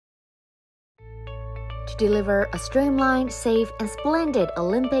to deliver a streamlined, safe, and splendid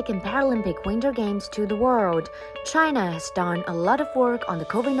Olympic and Paralympic Winter Games to the world, China has done a lot of work on the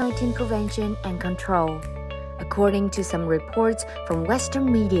COVID-19 prevention and control. According to some reports from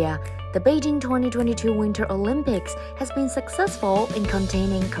Western media, the Beijing 2022 Winter Olympics has been successful in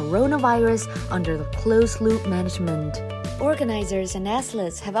containing coronavirus under the closed-loop management. Organizers and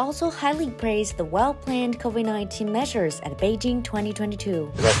athletes have also highly praised the well-planned COVID-19 measures at Beijing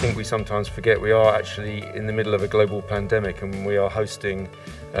 2022. I think we sometimes forget we are actually in the middle of a global pandemic, and we are hosting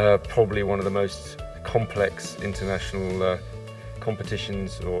probably one of the most complex international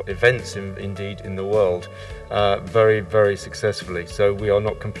competitions or events indeed in the world very, very successfully. So we are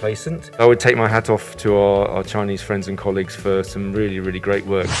not complacent. I would take my hat off to our Chinese friends and colleagues for some really, really great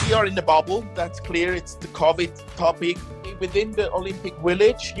work. We are in the bubble, that's clear. It's the COVID topic. Within the Olympic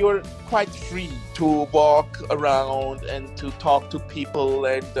village, you're quite free to walk around and to talk to people,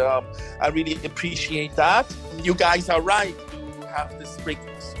 and I really appreciate that. You guys are right to have the strict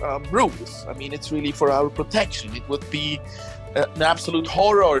rules. I mean, it's really for our protection. It would be an absolute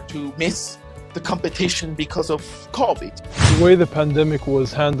horror to miss the competition because of COVID. The way the pandemic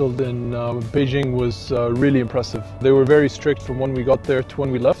was handled in Beijing was really impressive. They were very strict from when we got there to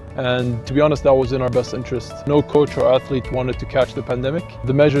when we left, and to be honest, that was in our best interest. No coach or athlete wanted to catch the pandemic.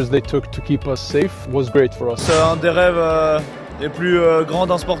 The measures they took to keep us safe was great for us. C'est un des rêves les plus grands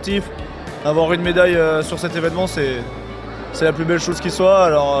d'un sportif. Avoir une médaille sur cet événement, c'est la plus belle chose qui soit,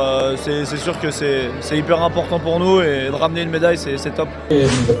 alors c'est sûr que c'est hyper important pour nous, et de ramener une médaille, c'est top. El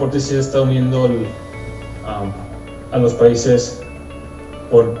deporte sí está uniendo a los países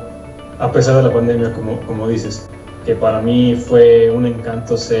a pesar de la pandemia, como dices, que para mí fue un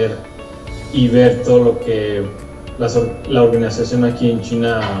encanto ser y ver todo lo que la organización aquí en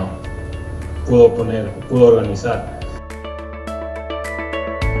China pudo organizar.